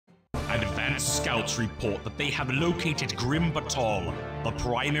Advanced scouts report that they have located Grim Batol, the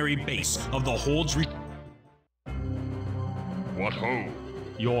primary base of the Horde's What ho?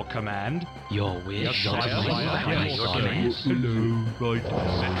 Your command. Your wish. Yes, sire. Yes, Your sire. command. Hello, right.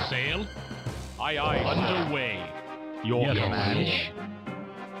 Set sail. Aye, aye. Underway. Your command. Wish.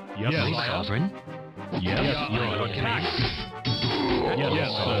 Yes, Your sire. sovereign. Yes, Your command.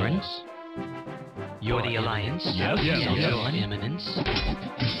 Yes, sovereign. sire. You're the alliance. Yes, yes, Your yes. eminence.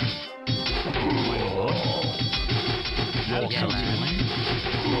 My lord. Your Yes, command.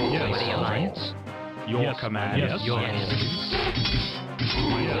 You're the Yes, alliance. Your command. Yes, Your sire. eminence.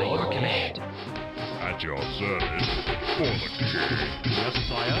 My Your lord. command. At your service for the king. Yes,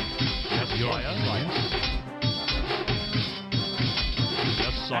 sire. Yes, sire.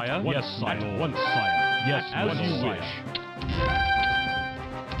 Yes, sire. Yes, sire. At once, sire. Yes, as you wish.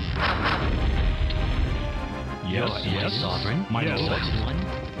 Yes, Your yes. sovereign. My Your lord. chosen one.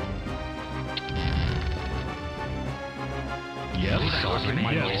 Yes, Sovereign.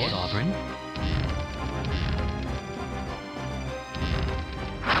 my Your lord. sovereign.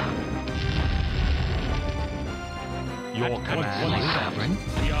 Your command. My sovereign.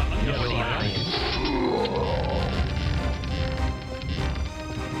 We are under You're the fire. alliance.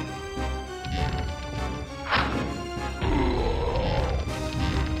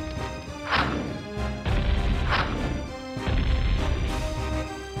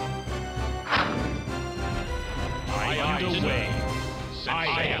 Underway.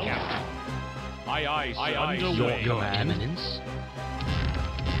 Aye, Captain. Aye, aye, sir. Underway. Your eminence.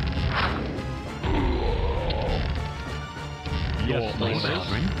 Yes, My lord.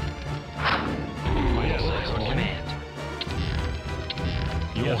 sovereign. Yes, Your lord. command.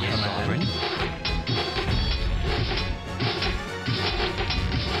 Your Your command. sovereign.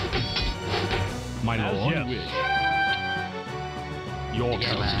 My lord. Yes. Your Your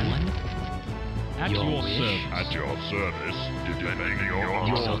chosen command. one. At Your your wish. service. At your service, defending your Your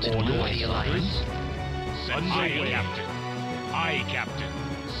honor. Exalted one orders. of the alliance. Underway. Captain. Aye, Captain.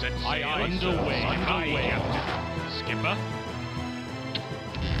 Set sail. Aye, underway. Underway, Captain. Skipper.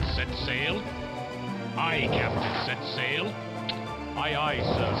 Set sail. Aye, Captain. Set sail. Aye, aye,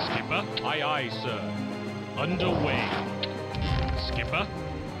 sir. Skipper. Aye, aye, sir. Underway. Skipper.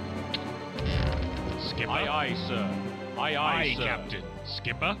 Skipper. Aye, aye, sir. Aye, aye, sir. Captain.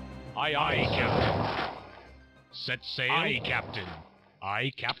 Skipper. Aye, aye, Captain. Set sail. Aye, Captain.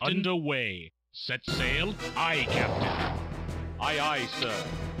 Aye, Captain. Underway. Set sail. Aye, Captain. Aye, aye, sir.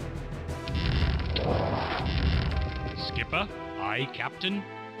 Skipper. Aye, Captain.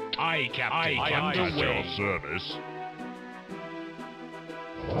 Aye, Captain. Aye, At your underway. service.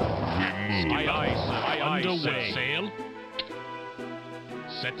 We Aye, move. aye, sir. Aye, aye, underway. Set sail.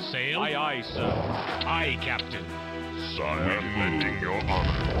 Set sail. Aye, aye, sir. Aye, Captain. Sire, defending your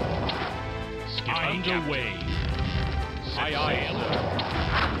honor. Skipper. Underway. Set sail.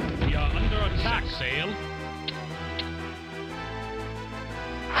 We are under attack. Set sail.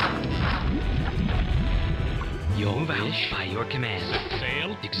 Your wish by your command. Set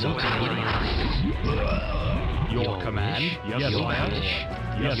sail. Exalted one of the alliance. Your command. Wish. Yes, Your sire. wish.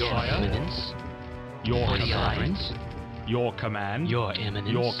 Yes, Your sire. eminence. Your For the command. alliance. Your command. Your eminence.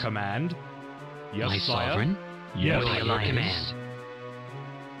 Your command. Yes, My sire. sovereign. Yes, By your your command. command.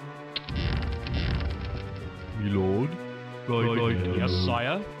 My lord. Right. Yes,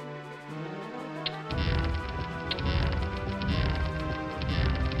 sire.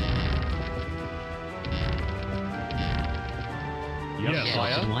 Yes, Chosen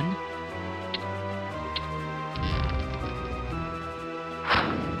sire. one.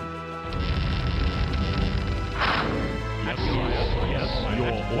 Yes, sire. Yes,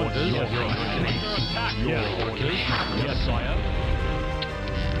 your orders. Your command. Your orders. Yes, sire.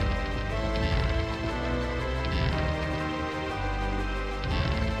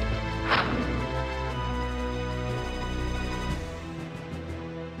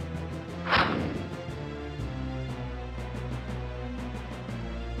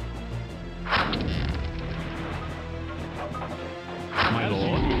 My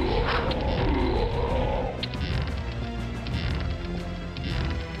lord.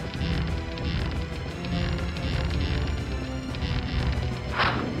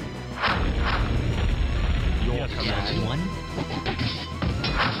 Your Chosen command. one.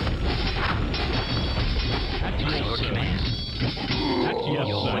 At By your your service. command. At your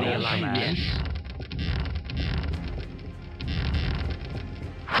Your service. alliance.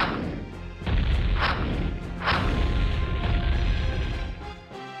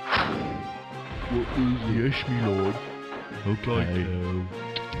 Yes, my lord. Okay.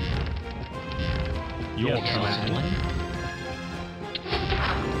 Your Chosen command. one.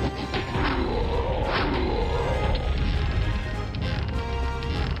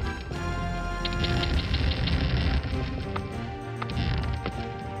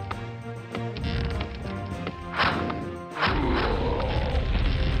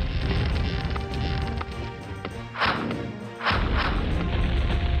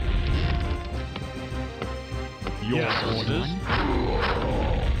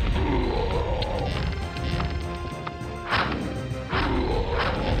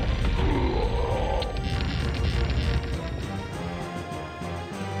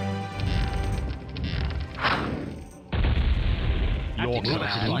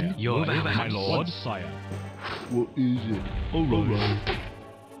 Your my lord, sire. What is it? All right.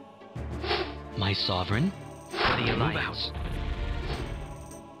 My sovereign. For the alliance.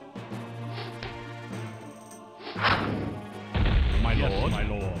 My lord, my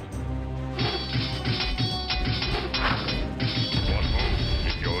lord. What hope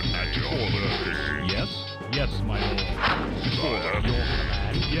in your natural Yes, yes, my lord. Sire. Your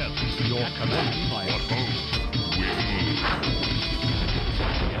command, yes, your command, What sire. hope? We move.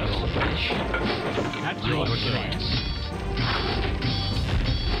 Your wish. At Your your commands.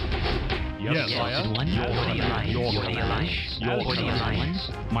 Yes, Yes, sire. one Your for the alliance. your For the command, alliance. your For the command. alliance.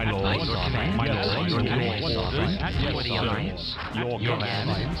 My At lord, my sovereign. my Yes, lord, your your command. orders, Sovereign. at For your the sovereign. alliance. Your Your command.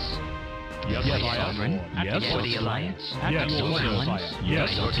 alliance. Yes, My sire. sovereign. Yes, For the alliance. At Yes, your sovereign. orders, sire. Yes,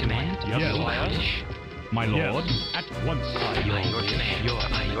 By your command. Yes, Your sire. wish. My lord, at once, sire. By your command.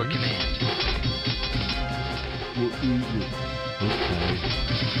 By your command. What is it? Okay.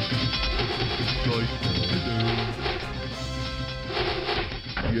 Right. Hello.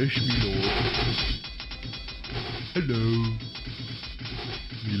 Yes, me lord. Hello.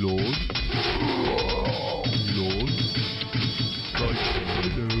 Me lord. Me lord. Right.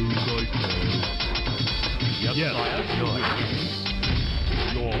 Hello. Right. Yes, Your sire. yes.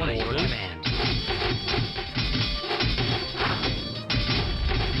 Your By your orders. command.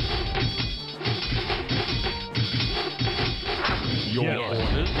 Your Yes.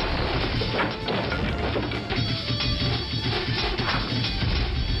 orders.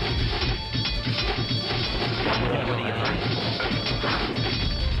 For the alliance.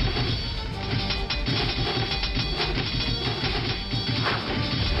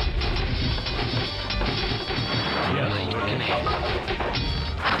 By your command.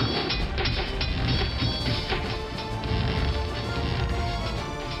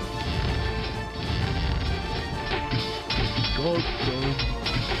 God done.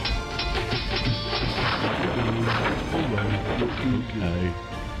 Alright.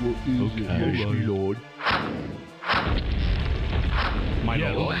 What is it? Yes, me lord. My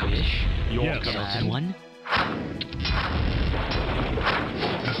Your lord, wish. your Chosen command. one.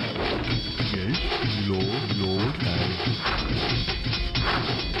 Yes, me lord.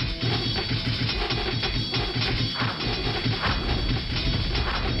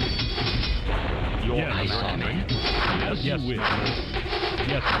 Your My command. sovereign. Yes, yes, my lord.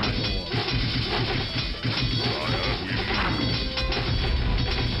 Yes, my lord. Sire, we move.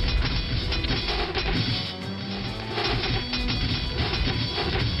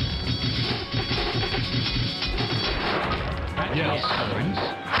 At My your sovereign.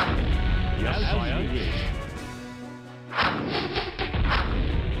 Yes, sire.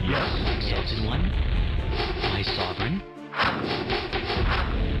 Yes, Exalted one. My sovereign.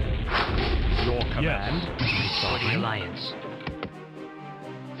 your command. For the Sovereign. alliance.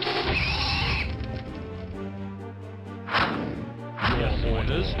 Your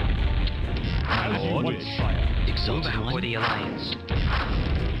orders. As you Lord. wish, sire. Exalted one. For the alliance.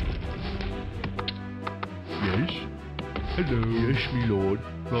 Yes. Hello. Yes, me lord.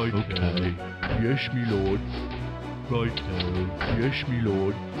 Right. Okay. Yes, me lord. Right. Yes, me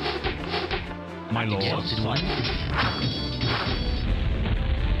lord. My lord, Exalted one.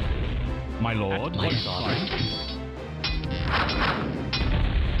 my lord, My what sovereign.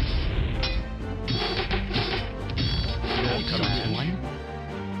 Your Exalted command. one.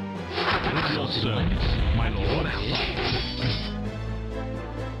 At your Exalted one. service, my lord.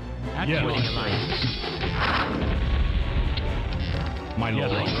 At For your the service, alliance. my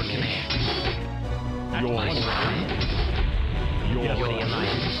lord. By your command. Your My orders. sovereign. Your For the orders.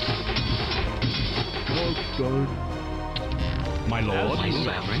 alliance. Well done. My lord. My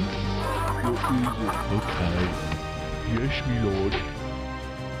sovereign. What is it? Okay. Yes, me lord.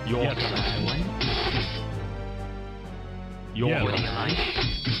 Your Exalted command. one. Your For the command. alliance.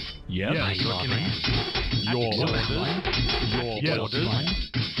 Yes. By your command. Your Exalted orders. one. Your Exalted orders. one.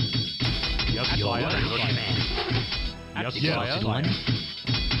 Yes, Your sire. by your command. Yes, Exalted one.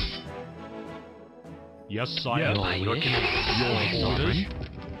 Yes, sire. By your command. Your My orders. sovereign.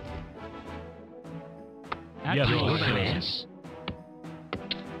 At Your your command. service.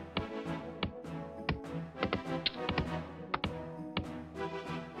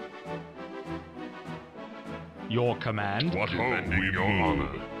 Your command. What hope we your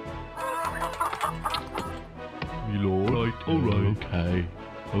honor? Me lord. Right. All right. Okay.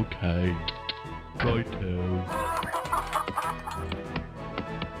 Okay. Righto.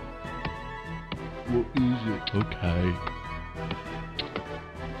 What is it? Okay.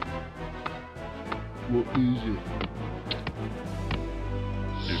 What is it?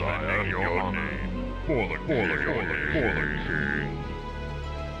 Sire, your name. For the king.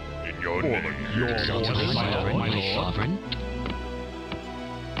 Your name. Your Exalted, my lord, my sovereign.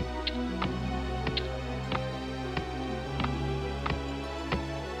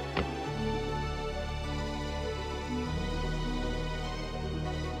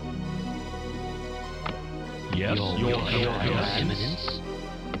 Yes, Your Eminence. Eminence.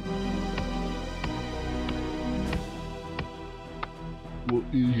 What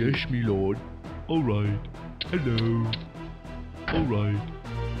is yes, me lord. All right. Hello. All right.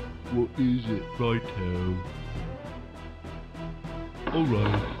 What is it? Righto. All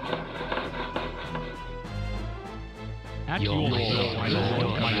right. At Your your service, my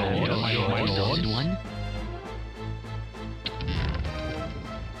lord, my lord, my lord, my lord. Exalted one.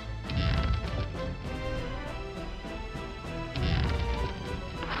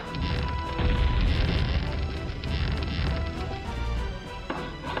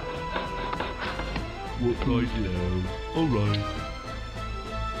 What right now? All right.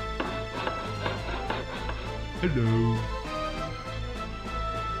 Hello.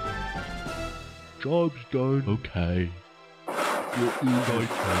 Job's done. Okay. What is right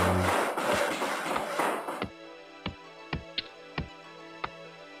now?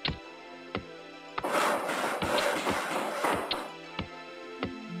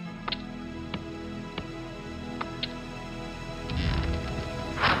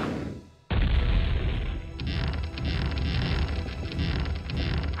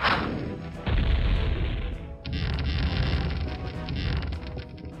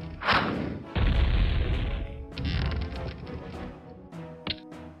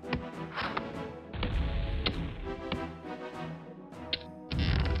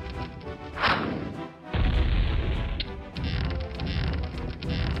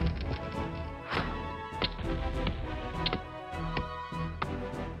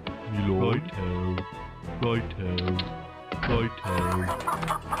 Righto. Righto.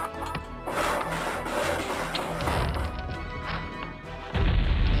 Righto.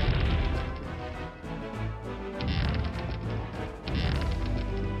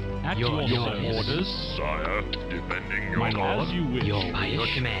 At Your your Eminence. orders, Sire, defending my lord, as you wish. By your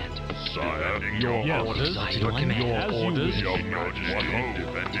command. Sire, Your your orders, Exalted one. your As orders, Your Majesty,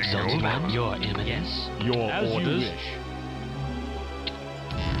 defending Exalted your one. Your Eminence. your As you orders. wish.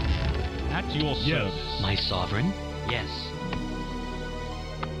 At your service. My sovereign. Yes.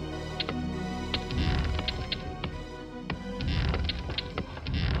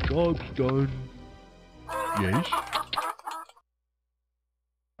 Job's done. Yes?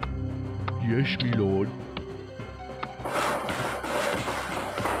 Yes, me lord.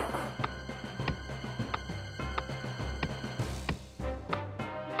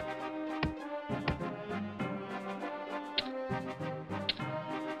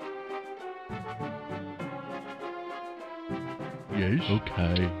 Yes?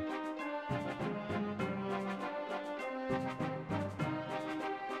 Okay.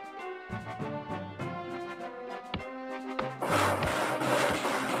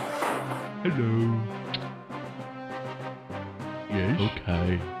 Hello. Yes?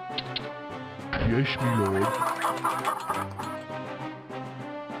 Okay. Yes, me lord.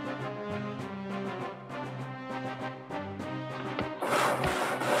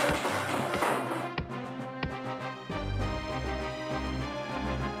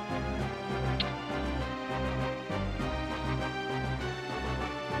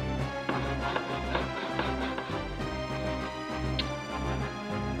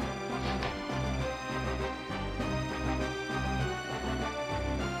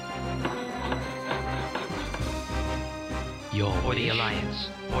 For the Alliance.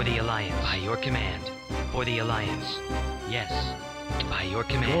 For the Alliance. By your command. For the Alliance. Yes. By your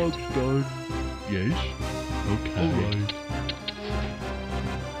command. Job's done. Yes? Okay. Alright.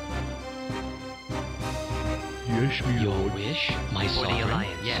 Yes, me Your lord. wish. My For the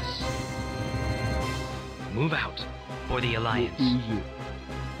Alliance. Yes. Move out. For the Alliance.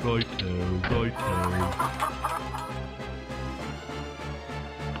 What is it? Righto, righto.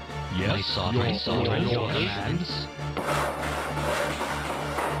 Yes, My sovereign. your My sovereign. orders. Your commands.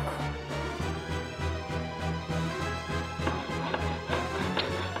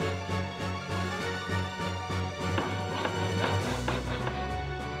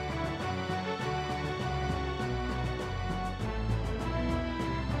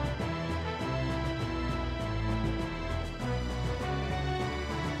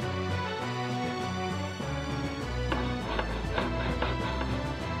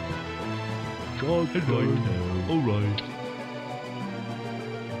 Job's done. Alright.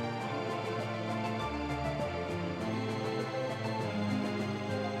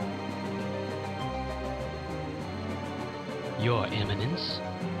 Your Eminence.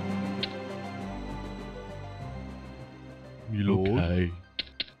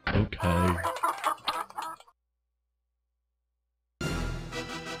 Okay.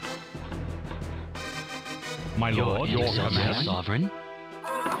 My lord, your command. Sovereign.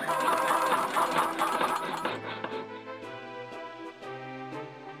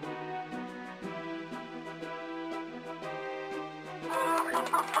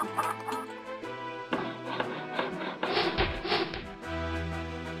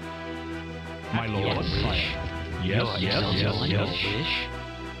 My lord, Your wish. yes, Your yes, yes, exalted yes. wish.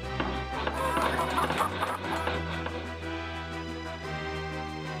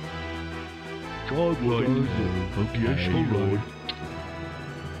 God willing. Okay. Yes, my lord.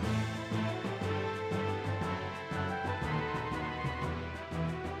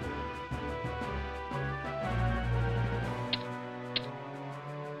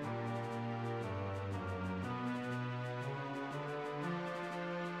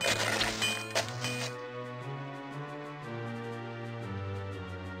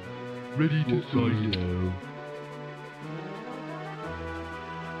 Ready to sign now.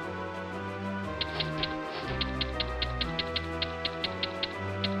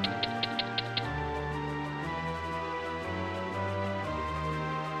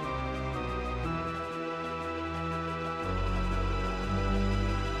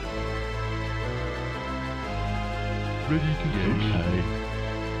 Ready to go. Okay.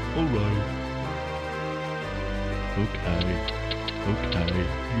 Alright. Okay. Okay.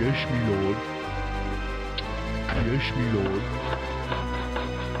 Yes, me lord. Yes, me lord.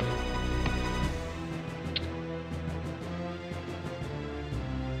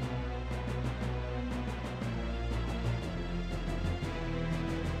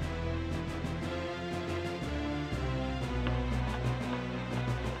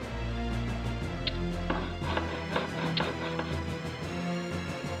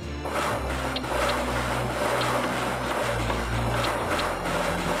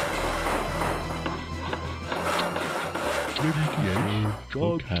 Ready to go.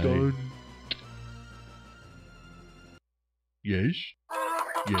 Job done. Yes.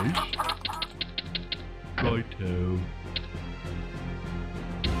 Yes. Righto.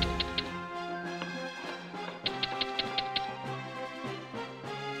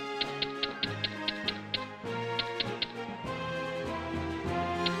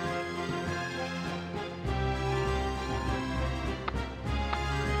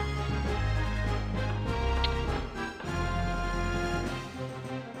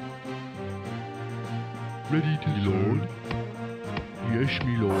 Ready to lord? Yes,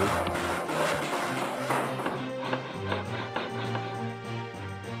 me lord.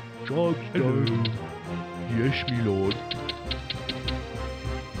 Job's done. Yes, me lord.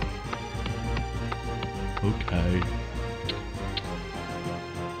 Okay.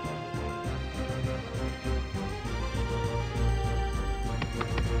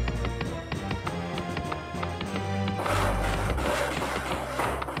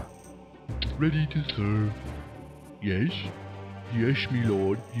 Ready to serve. Yes. Yes, me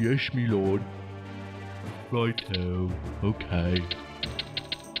lord. Yes, me lord. Righto. Okay.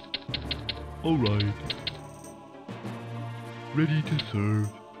 Alright. Ready to serve.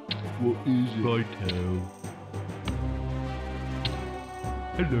 What is it? Righto.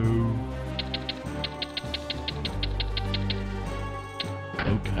 Hello.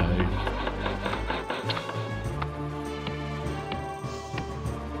 Okay.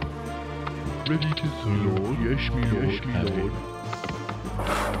 Ready to serve. Lord. Yes, me lord. Yes, me lord.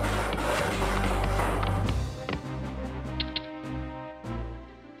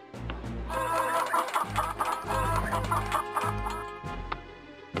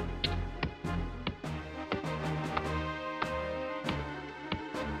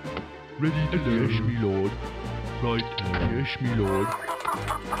 Ready to serve. Yes, me lord. Right. Yes, me lord.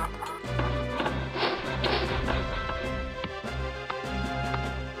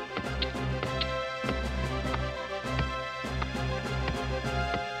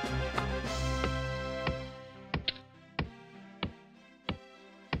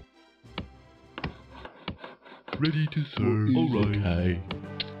 Ready to serve. Alright. Okay.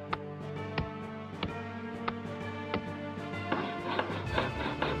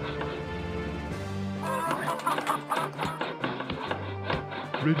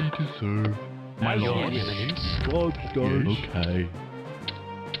 Ready to serve. My lord. Yes, Eminence. Job's done. Yes. Okay.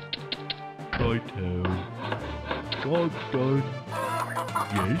 Righto. Job's done.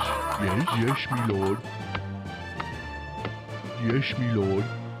 Yes, yes, yes, me lord. Yes, me lord.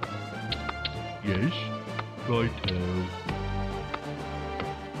 Yes. Righto.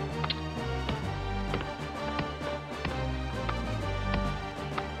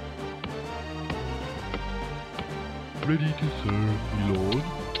 Ready to serve, me lord.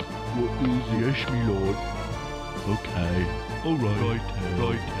 is it? Yes, me lord. Okay. Alright.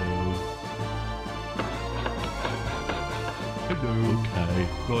 Righto. Hello. Okay.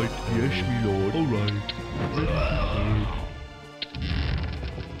 Right. Yes, me lord. Alright.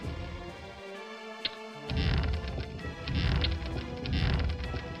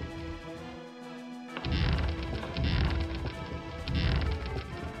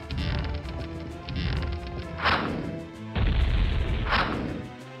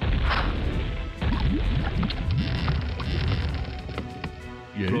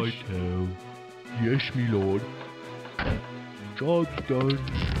 Yes. Righto. Yes, me lord. Job's done.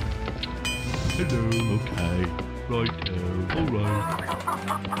 Hello. Okay. Righto. Alright.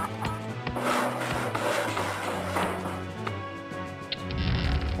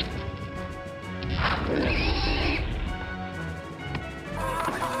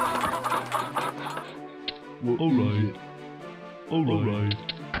 Alright. Alright.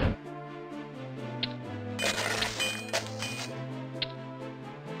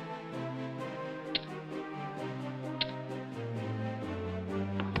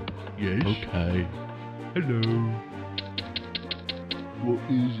 Yes. Okay. Hello. What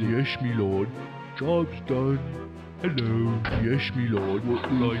is it? Yes, me lord. Job's done. Hello. Yes, me lord. What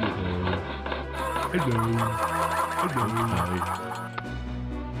is it? Hello. Hello.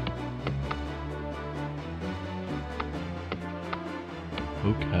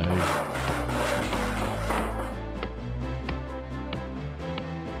 Okay. Okay.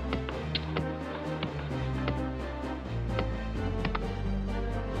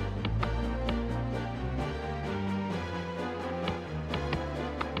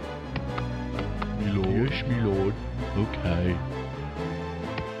 Yes, me lord. Okay.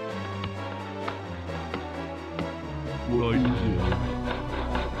 What is it?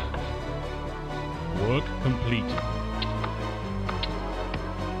 Work complete.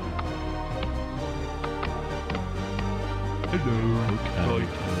 Hello. Okay.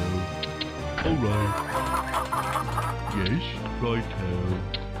 Righto. Alright. Yes. Righto.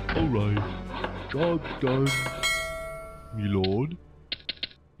 Alright. Job's done. Me lord.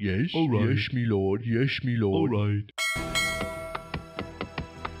 Yes. Alright. Yes, me lord. Yes, me lord. Alright.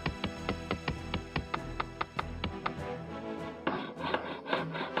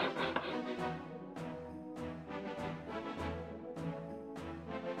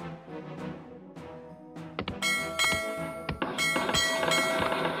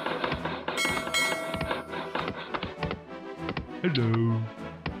 Hello.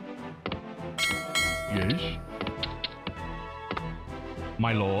 Yes.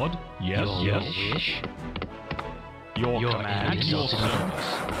 My lord. Yes. Your Yes. wish. Your command. at Your your service.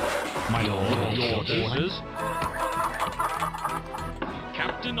 My lord. Your orders.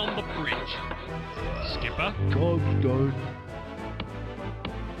 Captain on the bridge. Skipper. Job's done.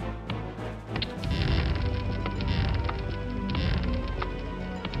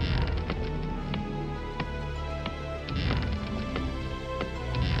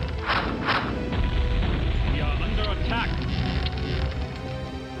 We are under attack.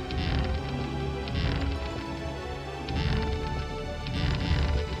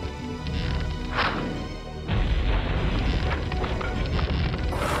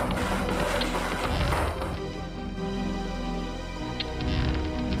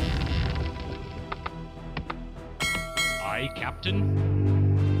 Aye,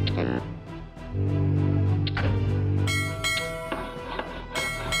 Captain. Okay.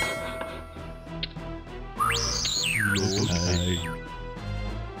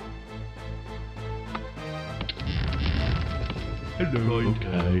 Hello.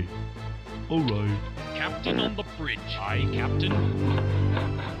 Okay. Alright. Captain on the bridge. Aye, Captain.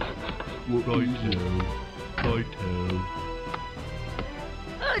 Righto. Righto.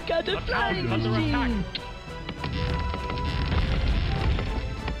 I got a The town flying is under attack. machine.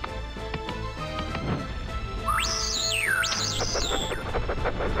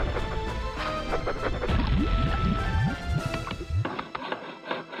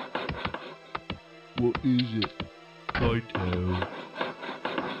 What is it? Righto.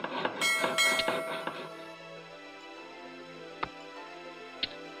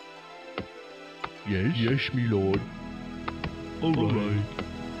 Yes. Yes, me lord. Alright.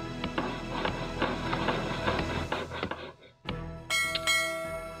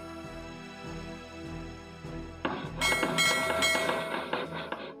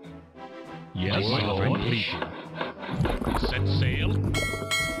 Yes, my Your lord. wish. Set sail.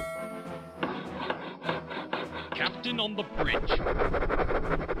 Captain on the bridge.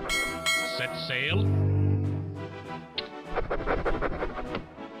 Set sail.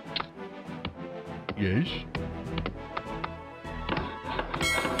 Yes.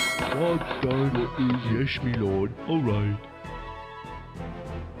 Job's done. What is it? Yes, me lord. All right.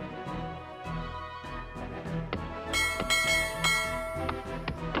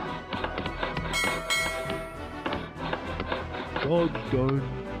 Job's done.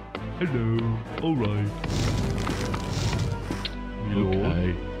 Hello. All right. Me lord.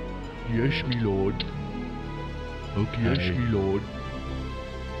 Okay. Yes, me lord. Okay. Yes, me lord.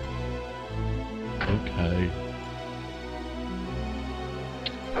 Okay.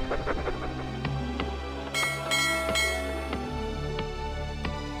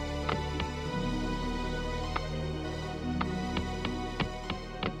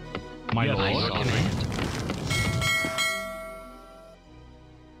 My By lord. your command.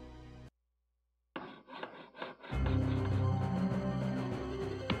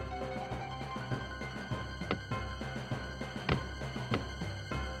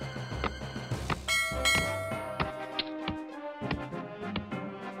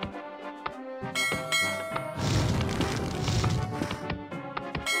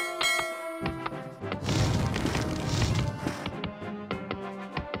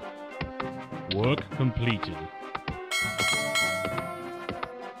 Work completed.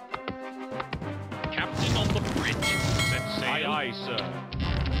 Captain on the bridge. Set sail. Aye, aye, sir.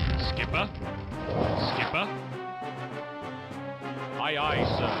 Skipper. Skipper. Aye, aye,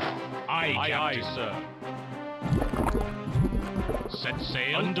 sir. Aye, aye, aye, sir. Set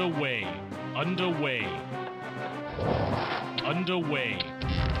sail. Underway. Underway. Underway.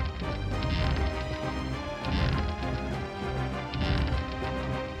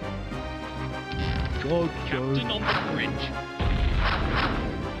 Job's Captain done. on the bridge.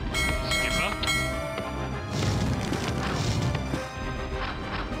 Skipper.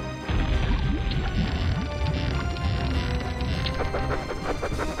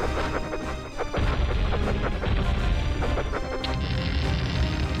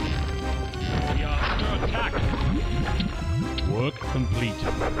 We are under attack. Work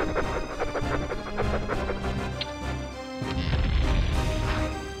completed.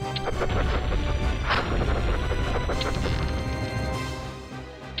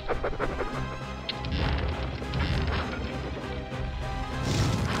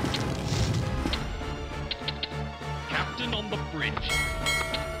 Captain on the bridge.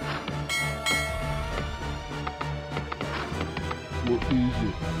 What is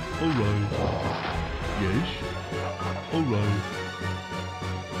it? All right. Yes. All right.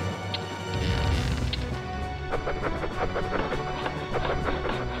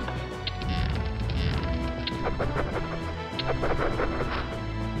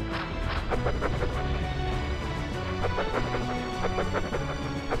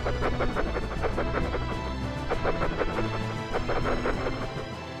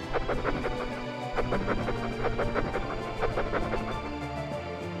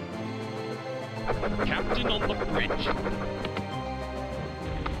 Captain on the bridge.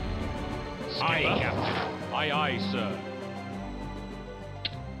 Aye, Captain. Aye, aye, sir.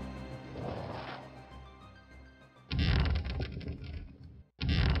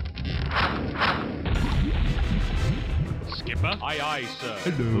 Skipper. Aye, aye, sir.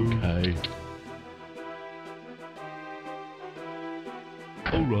 Hello. Okay.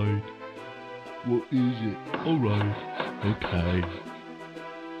 All right. What is it? All right. Okay.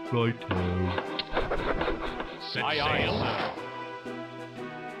 Righto. Set sail. Sir.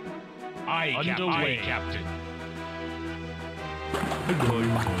 Aye, underway, Captain.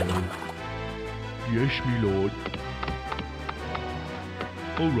 Righto. Yes, me lord.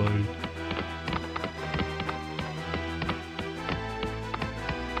 All right.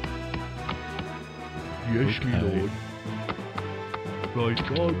 Yes, me lord. Right,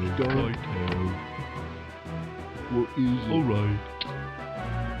 Job's done. Righto. What is it? All right.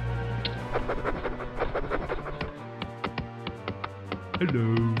 Hello.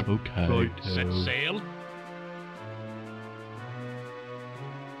 Okay. Right. Set sail.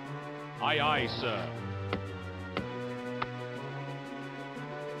 Aye, aye, sir.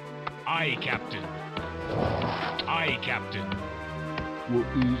 Aye, Captain. Aye, Captain. What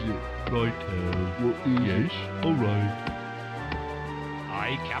is it? Righto. What is it? Yes. All right.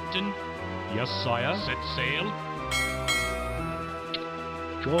 Aye, Captain. Yes, sire. Set sail.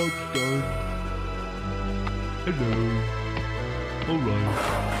 Job's done. Hello. All right.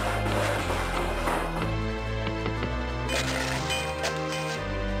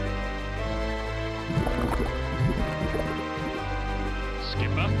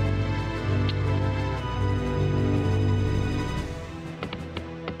 Skipper.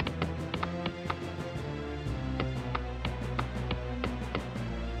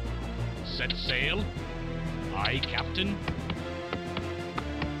 Set sail. Aye, Captain.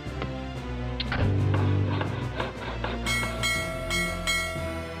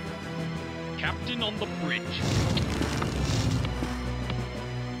 Captain on the bridge.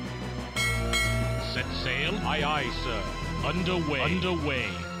 Set sail. Aye, aye, sir. Underway. Underway.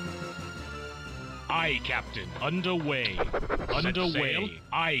 Aye, Captain. Underway. Underway.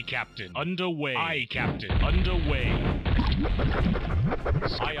 Aye, Captain. Underway. Aye, Captain. Underway.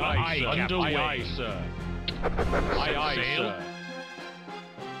 Aye, aye, sir. Underway. Aye, aye, sir. Aye, aye, sir.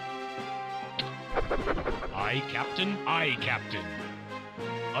 Aye, Captain. Aye, Captain.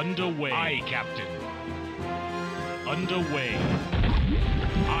 Underway. Aye, Captain. Underway.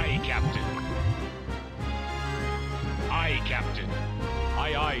 Aye, Captain. Aye, Captain.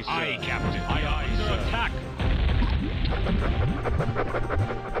 Aye, aye, sir. Aye, Captain. Aye, aye, sir. Attack.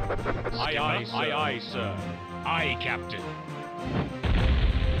 Aye, aye, sir. Aye, aye, sir. Aye, Captain.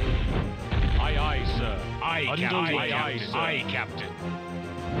 Aye, aye, sir. Aye, Captain. Aye, aye, sir. Aye, Captain.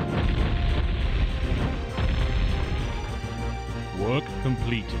 Work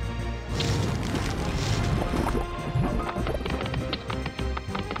completed.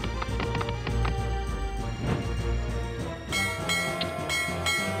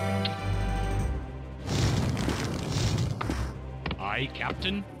 Aye,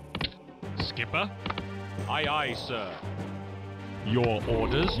 Captain. Skipper. Aye, aye, sir. Your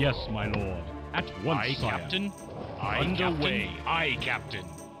orders? Yes, my lord. At once, aye, sire. Captain. Aye, underway. Captain. Aye, Captain.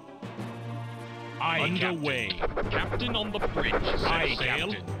 Aye, underway. Captain. Captain on the bridge. Aye,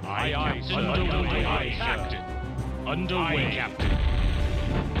 Captain. Aye, aye, sir. Underway. Aye, Captain. Underway. Aye, Captain.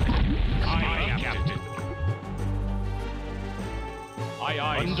 Aye, Captain. Aye,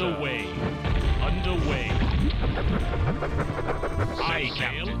 aye, underway. Underway. Aye,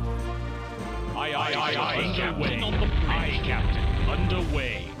 Captain. Aye, aye, aye, aye, Captain on the bridge. Aye, Captain.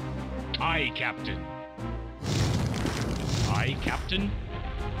 Underway. Aye, Captain. Aye, Captain.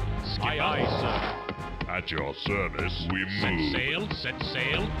 Skipper. Aye, aye, sir. At your service, we move. Set sail, set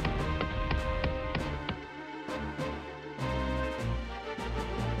sail.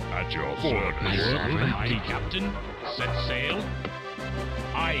 At your service. Aye, Captain. Set sail.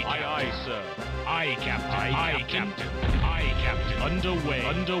 Aye, aye, aye, sir. Aye, Captain. Aye, Captain. Aye, Captain. Underway.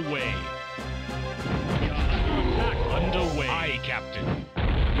 Underway. Underway. Aye, Captain.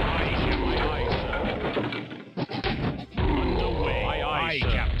 Aye, Captain. Aye, sir. Underway. Aye, aye,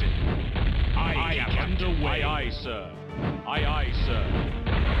 Captain. Aye, Captain. Underway. Aye, aye, sir. Aye, aye, sir.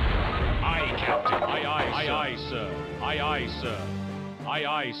 Aye, Captain. Aye, aye, aye, aye, sir. Aye, aye, sir. Aye,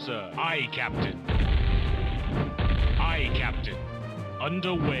 aye, sir. Aye, Captain. Aye, Captain.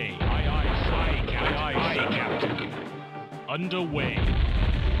 Underway. Aye, aye, sir. Aye, Captain. Aye, Captain. Underway.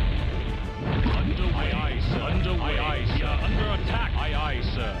 Underway. Aye, aye, sir. Underway. Aye, aye, sir. Under attack. Aye, aye,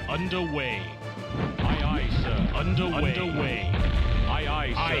 sir. Underway. Aye, aye, sir. Underway. Underway. Aye,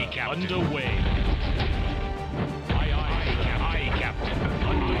 aye, sir. Aye, Captain. Underway. Aye, aye, Captain. Aye, Captain.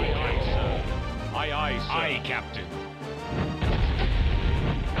 Underway, sir. Aye, aye, sir. Aye, Captain.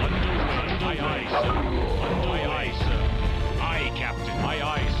 Underway. Aye, aye, sir. Underway, aye, sir. Aye, Captain. Aye,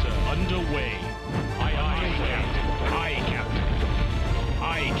 aye, sir. Underway. Aye, aye, Captain. Aye, Captain.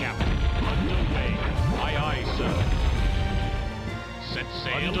 Aye, Captain. Underway. Aye, aye, sir. Set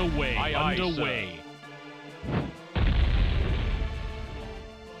sail. Underway. Aye, aye, underway.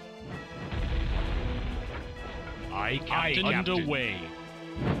 Aye, Captain. Aye, underway.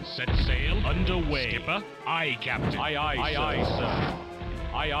 Set sail. Underway. Skipper. Aye, Captain. Aye, aye, aye, sir. Aye, sir.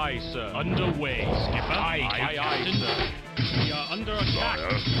 Aye, aye, sir. Underway. Skipper. Aye, aye, aye, sir. We are under attack.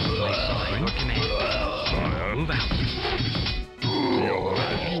 Place your command. Move out. Your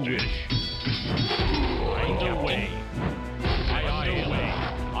Majesty. Underway. Aye, underway.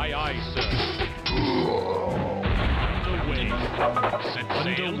 Aye, aye, sir. Underway. Set sail.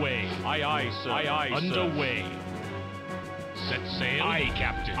 Underway. Aye, aye, sir. Aye, aye, sir. Underway. Set sail. Aye,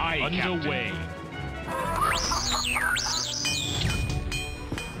 Captain. Aye, underway.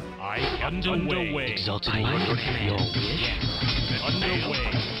 Aye, Captain. Underway. Exalted one, your wish. Set underway.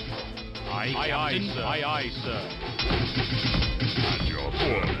 Aye, Captain. Aye, aye, sir. Aye, aye, sir. At your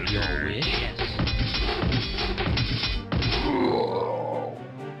service. Your wish.